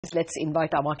Let's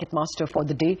invite our market master for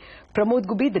the day. Pramod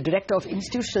Gubbi, the director of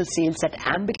Instl Sales at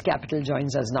Ambit Capital,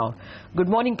 joins us now. Good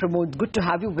morning, Pramod. Good to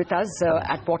have you with us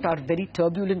at what are very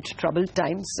turbulent, troubled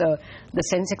times. The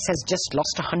Sensex has just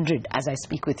lost 100 as I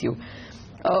speak with you.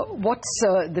 What's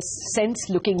the sense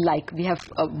looking like? We have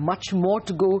much more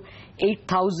to go,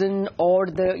 8,000 or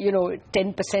the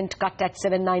 10% cut at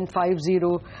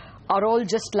 7,950 are all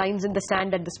just lines in the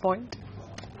sand at this point?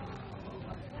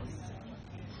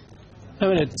 I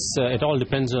mean, it all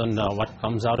depends on what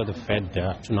comes out of the Fed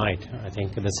tonight. I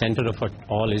think the center of it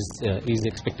all is the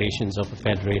expectations of a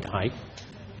Fed rate hike.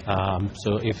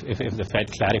 So if the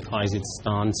Fed clarifies its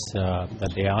stance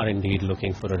that they are indeed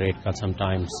looking for a rate cut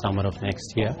sometime summer of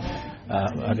next year,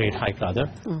 a rate hike rather,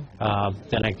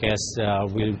 then I guess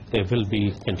there will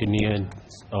be continuance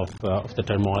of the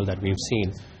turmoil that we've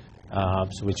seen.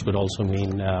 So which could also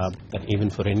mean that even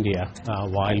for India,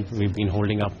 while we've been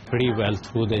holding up pretty well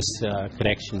through this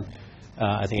correction,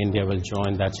 I think India will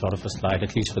join that sort of a slide,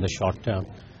 at least for the short term.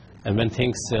 And when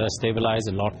things stabilize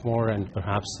a lot more, and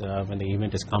perhaps when the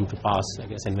event has come to pass, I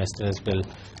guess investors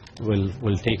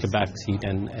will take a back seat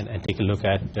and take a look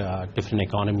at different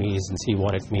economies and see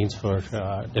what it means for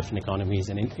different economies.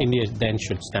 And India then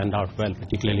should stand out well,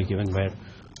 particularly given where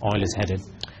oil is headed.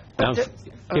 Now,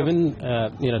 given,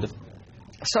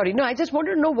 Sorry, no, I just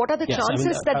wanted to know what are the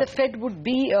chances that the Fed would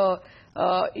be,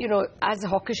 as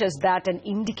hawkish as that and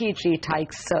indicate rate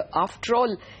hikes. After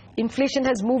all, inflation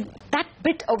has moved that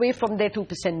bit away from their 2%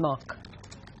 mark.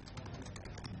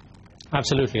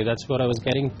 Absolutely, that's what I was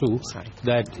getting to.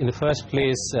 That in the first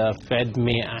place, Fed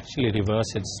may actually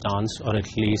reverse its stance or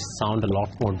at least sound a lot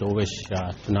more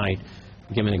dovish tonight,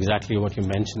 given exactly what you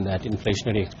mentioned, that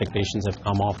inflationary expectations have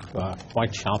come off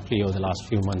quite sharply over the last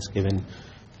few months, given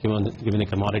the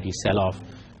commodity sell-off.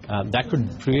 That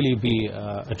could really be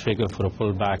a trigger for a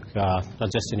pullback,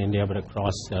 not just in India, but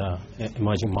across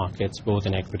emerging markets, both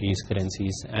in equities,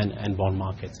 currencies, and bond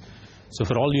markets. So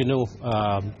for all you know,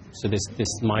 so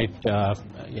this might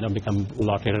become a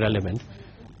lot irrelevant,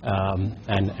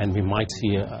 and we might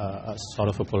see a sort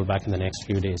of a pullback in the next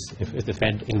few days if the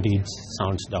Fed indeed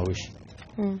sounds dovish.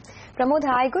 Pramod,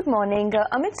 hi, good morning.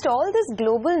 Amidst all this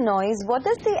global noise, what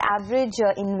does the average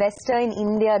investor in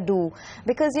India do?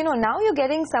 Because, now you're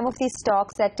getting some of these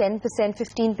stocks at 10%,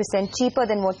 15% cheaper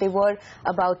than what they were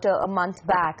about a month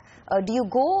back. Do you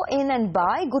go in and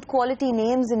buy good quality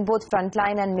names in both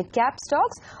frontline and mid-cap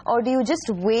stocks, or do you just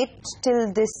wait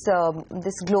till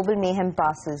this global mayhem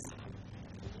passes?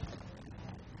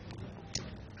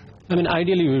 I mean,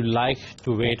 ideally, we would like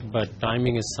to wait, but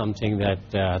timing is something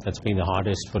that's been the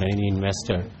hardest for any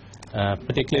investor.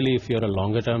 Particularly if you're a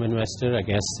longer-term investor, I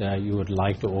guess you would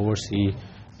like to oversee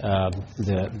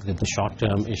the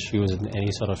short-term issues and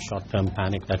any sort of short-term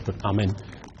panic that would come in,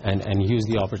 and use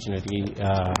the opportunity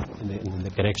in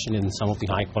the correction in some of the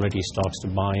high-quality stocks to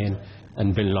buy in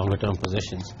and build longer-term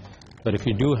positions. But if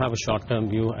you do have a short-term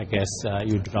view, I guess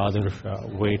you'd rather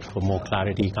wait for more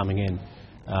clarity coming in.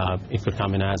 It could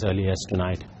come in as early as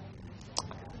tonight.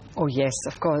 Oh yes,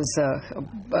 of course.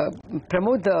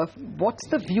 Pramod, what's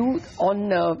the view on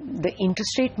the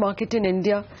interest rate market in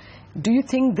India? Do you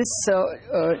think this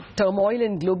turmoil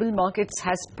in global markets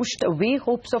has pushed away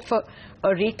hopes of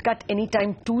a rate cut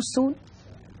anytime too soon?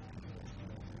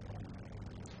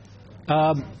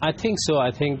 I think so.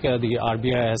 I think the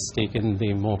RBI has taken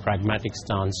the more pragmatic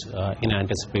stance in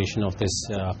anticipation of this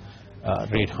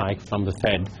rate hike from the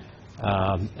Fed.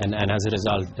 And as a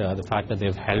result, the fact that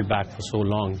they've held back for so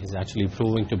long is actually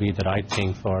proving to be the right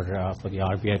thing for the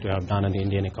RBI to have done and the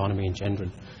Indian economy in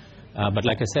general. But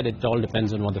like I said, it all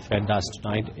depends on what the Fed does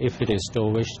tonight. If it is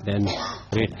dovish, then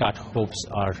rate cut hopes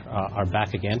are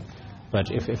back again.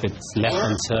 But if it's less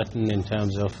uncertain in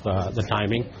terms of the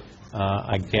timing,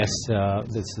 I guess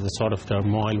the sort of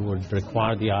turmoil would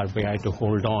require the RBI to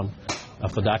hold on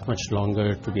for that much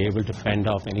longer to be able to fend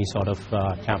off any sort of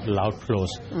capital outflows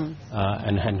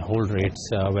and hold rates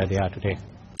where they are today.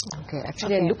 Okay,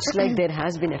 actually it looks like there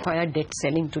has been FIR debt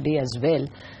selling today as well.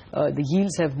 The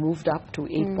yields have moved up to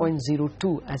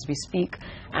 8.02 as we speak,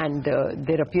 and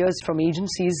there appears from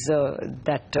agencies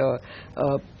that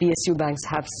PSU banks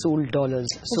have sold dollars.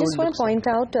 I just want to point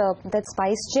out that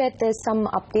SpiceJet, there's some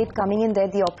update coming in there.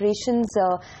 The operations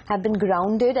have been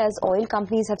grounded as oil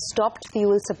companies have stopped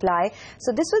fuel supply.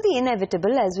 So this will be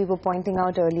inevitable, as we were pointing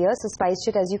out earlier. So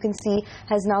SpiceJet, as you can see,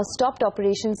 has now stopped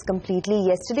operations completely.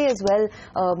 Yesterday as well,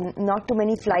 not too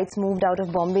many flights moved out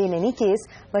of Bombay in any case,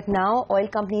 but now oil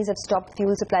companies companies have stopped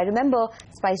fuel supply. Remember,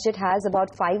 SpiceJet has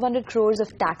about 500 crores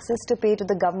of taxes to pay to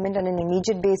the government on an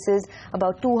immediate basis,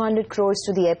 about 200 crores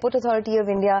to the Airport Authority of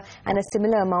India, and a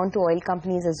similar amount to oil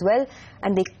companies as well.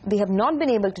 And they have not been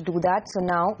able to do that. So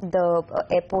now the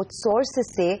airport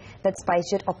sources say that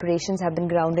SpiceJet operations have been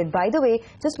grounded. By the way,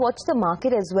 just watch the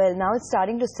market as well. Now it's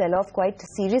starting to sell off quite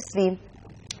seriously.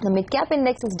 The mid-cap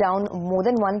index is down more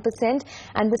than 1%,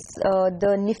 and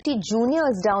the Nifty Junior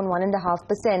is down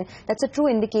 1.5%. That's a true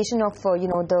indication of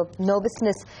the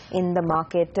nervousness in the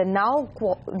market. And now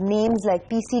names like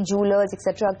PC Jewelers,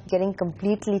 etc., getting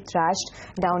completely thrashed,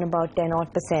 down about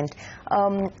 10-odd%.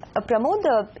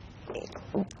 Pramod,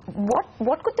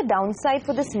 what could the downside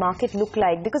for this market look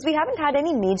like? Because we haven't had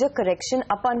any major correction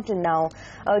up until now.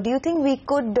 Do you think we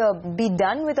could be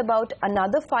done with about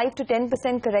another 5 to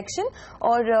 10% correction,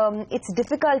 or it's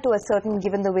difficult to ascertain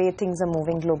given the way things are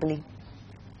moving globally?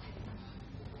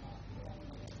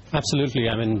 Absolutely.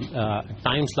 I mean, at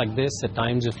times like this, at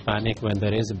times of panic, when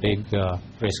there is a big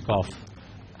risk-off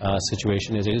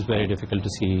situation, it is very difficult to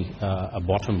see a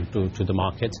bottom to the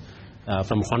markets.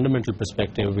 From a fundamental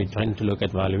perspective, we tend to look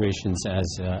at valuations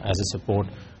as a support,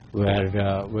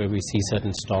 where we see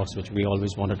certain stocks which we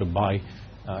always wanted to buy,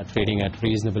 trading at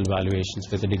reasonable valuations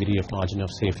with a degree of margin of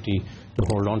safety to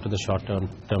hold on to the short-term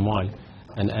turmoil,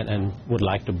 and would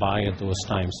like to buy at those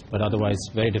times. But otherwise,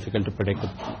 very difficult to predict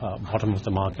the bottom of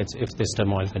the markets if this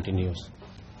turmoil continues.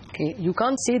 Okay, you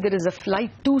can't say there is a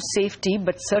flight to safety,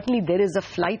 but certainly there is a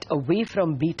flight away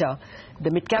from beta.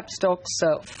 The mid-cap stocks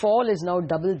fall is now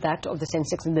double that of the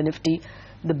Sensex and the Nifty.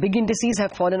 The big indices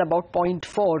have fallen about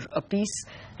 0.4 apiece,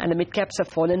 and the mid-caps have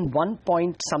fallen 1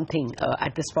 point something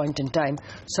at this point in time.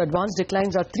 So advanced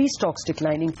declines are 3 stocks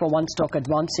declining for 1 stock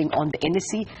advancing on the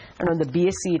NSE, and on the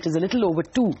BSE it is a little over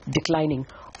 2 declining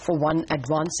for 1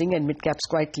 advancing, and mid-caps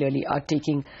quite clearly are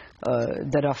taking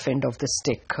the rough end of the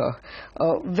stick.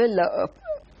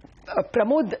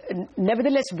 Pramod,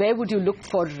 nevertheless, where would you look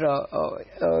for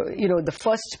the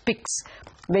first picks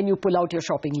when you pull out your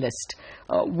shopping list?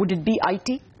 Would it be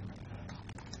IT?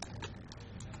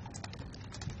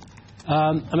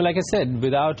 I mean, like I said,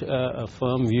 without a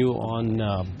firm view on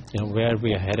where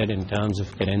we are headed in terms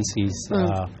of currencies,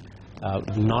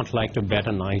 would not like to bet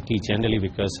on IT generally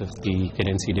because of the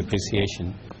currency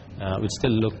depreciation. We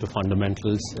still look to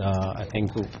fundamentals. I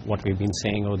think what we've been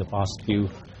saying over the past few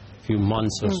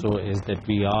months or so is that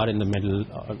we are in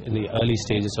the early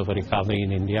stages of a recovery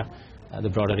in India. The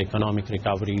broader economic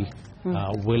recovery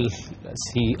will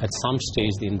see at some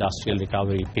stage the industrial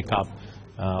recovery pick up,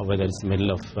 whether it's the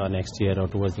middle of next year or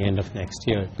towards the end of next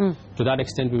year. To that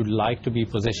extent, we would like to be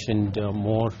positioned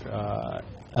more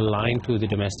aligned to the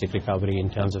domestic recovery in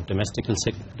terms of domestic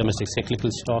cyclical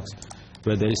stocks,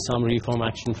 where there is some reform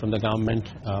action from the government,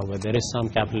 where there is some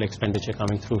capital expenditure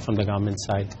coming through from the government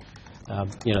side.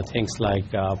 Things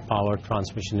like power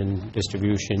transmission and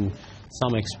distribution,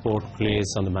 some export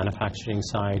plays on the manufacturing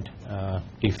side,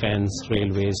 defense,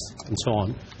 railways, and so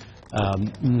on.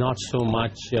 Not so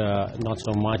much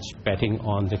betting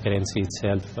on the currency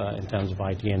itself in terms of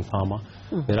IT and pharma.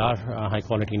 There are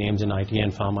high-quality names in IT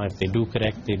and pharma. If they do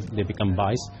correct, they become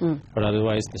buys. But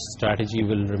otherwise, the strategy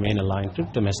will remain aligned to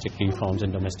domestic reforms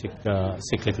and domestic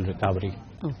cyclical recovery.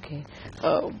 Okay.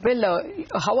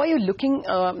 How are you looking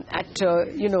at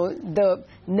the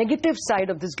negative side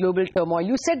of this global turmoil?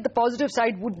 You said the positive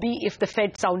side would be if the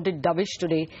Fed sounded dovish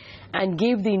today and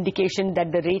gave the indication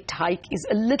that the rate hike is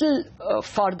a little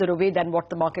farther away than what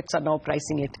the markets are now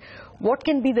pricing it. What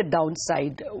can be the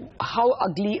downside? How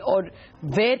ugly, or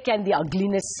where can the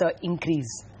ugliness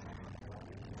increase?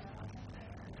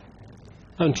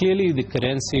 And clearly, the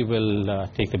currency will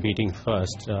take a beating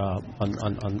first. On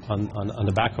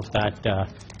the back of that,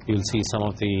 you'll see some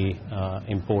of the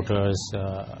importers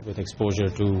with exposure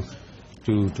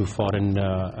to foreign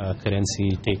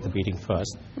currency take the beating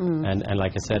first. And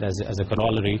like I said, as a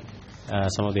corollary,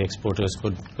 some of the exporters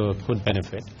could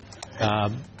benefit.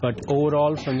 But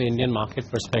overall, from the Indian market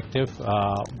perspective,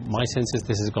 my sense is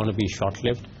this is going to be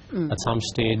short-lived. At some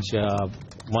stage,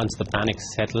 once the panic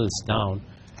settles down,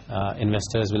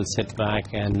 investors will sit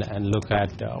back and look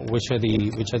at which are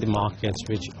the markets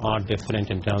which are different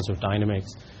in terms of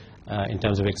dynamics, in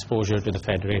terms of exposure to the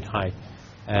Fed rate hike.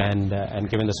 And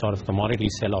given the sort of commodity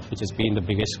sell-off, which has been the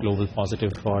biggest global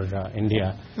positive for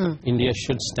India, India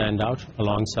should stand out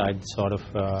alongside sort of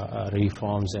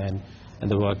reforms and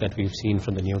the work that we've seen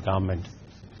from the new government.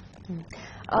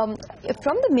 From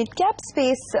the mid-cap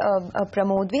space,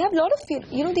 Pramod, we have a lot of,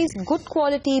 these good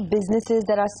quality businesses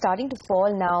that are starting to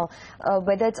fall now,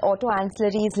 whether it's auto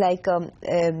ancillaries like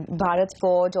Bharat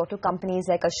Forge, auto companies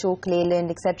like Ashok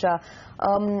Leyland, etc.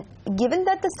 Given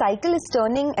that the cycle is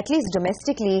turning, at least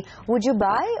domestically, would you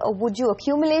buy or would you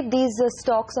accumulate these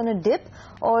stocks on a dip?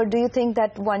 Or do you think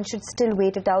that one should still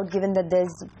wait it out, given that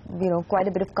there's, quite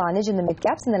a bit of carnage in the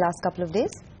mid-caps in the last couple of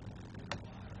days?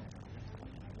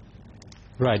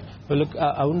 Right. Well, look,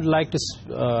 I wouldn't like to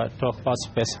talk about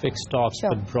specific stocks,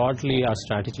 Sure. but broadly our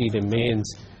strategy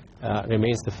remains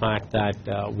the fact that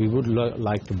we would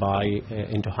like to buy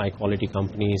into high-quality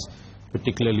companies,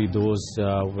 particularly those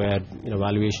where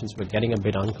valuations were getting a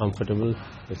bit uncomfortable.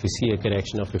 If we see a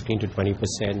correction of 15 to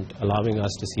 20%, allowing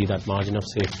us to see that margin of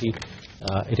safety,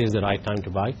 it is the right time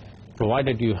to buy,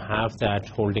 provided you have that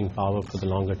holding power for the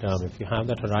longer term. If you have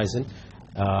that horizon,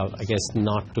 I guess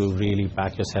not to really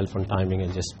back yourself on timing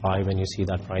and just buy when you see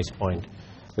that price point.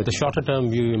 With a shorter term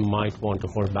view, you might want to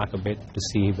hold back a bit to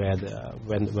see where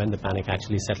when the panic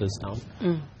actually settles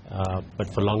down.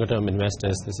 But for longer term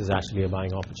investors, this is actually a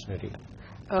buying opportunity.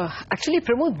 Actually,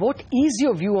 Pramod, what is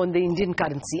your view on the Indian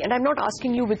currency? And I'm not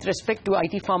asking you with respect to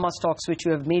IT pharma stocks, which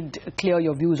you have made clear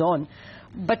your views on.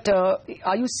 But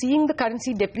are you seeing the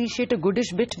currency depreciate a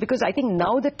goodish bit? Because I think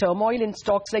now the turmoil in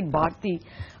stocks like Bharti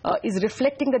is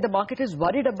reflecting that the market is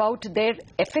worried about their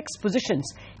FX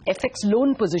positions, FX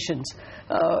loan positions.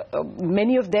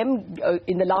 Many of them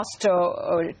in the last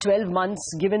 12 months,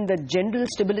 given the general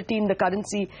stability in the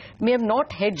currency, may have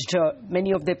not hedged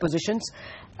many of their positions.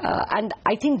 And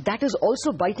I think that is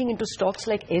also biting into stocks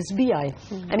like SBI.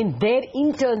 I mean,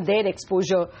 their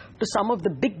exposure to some of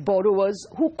the big borrowers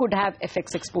who could have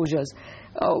FX exposures.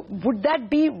 Would that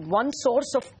be one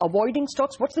source of avoiding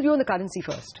stocks? What's the view on the currency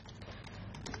first?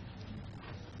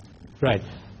 Right.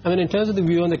 I mean, in terms of the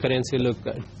view on the currency, look,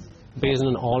 based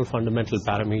on all fundamental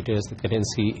parameters, the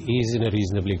currency is in a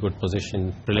reasonably good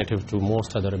position relative to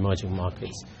most other emerging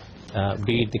markets.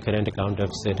 Be it the current account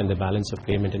deficit and the balance of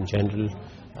payment in general,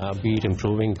 be it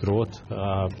improving growth,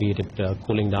 be it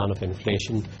cooling down of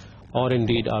inflation, or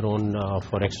indeed our own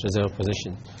forex reserve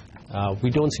position. We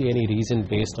don't see any reason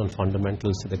based on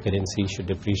fundamentals that the currency should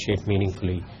depreciate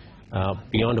meaningfully.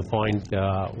 Beyond a point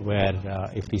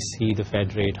where if we see the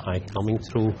Fed rate hike coming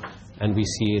through and we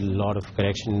see a lot of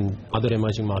correction in other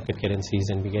emerging market currencies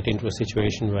and we get into a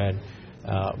situation where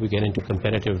we get into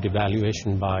competitive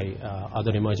devaluation by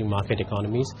other emerging market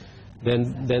economies,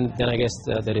 then I guess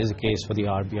there is a case for the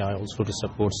RBI also to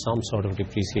support some sort of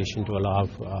depreciation to allow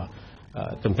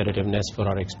competitiveness for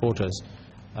our exporters.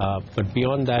 But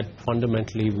beyond that,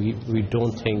 fundamentally, we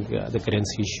don't think the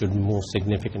currency should move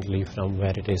significantly from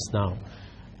where it is now.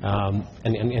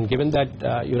 And given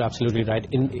that, you're absolutely right.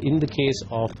 In the case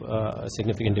of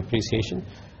significant depreciation,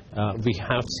 we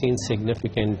have seen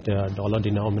significant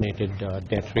dollar-denominated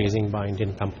debt raising by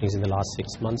Indian companies in the last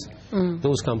 6 months.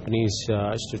 Those companies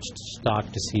should start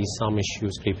to see some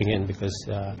issues creeping in because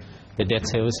the debt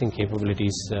servicing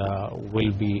capabilities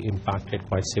will be impacted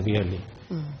quite severely.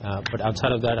 But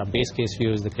outside of that, our base case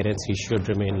view is the currency should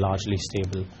remain largely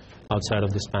stable outside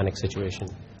of this panic situation.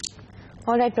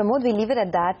 All right, Pramod, we leave it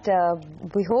at that.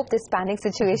 We hope this panic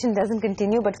situation doesn't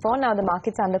continue, but for now, the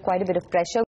market's under quite a bit of pressure.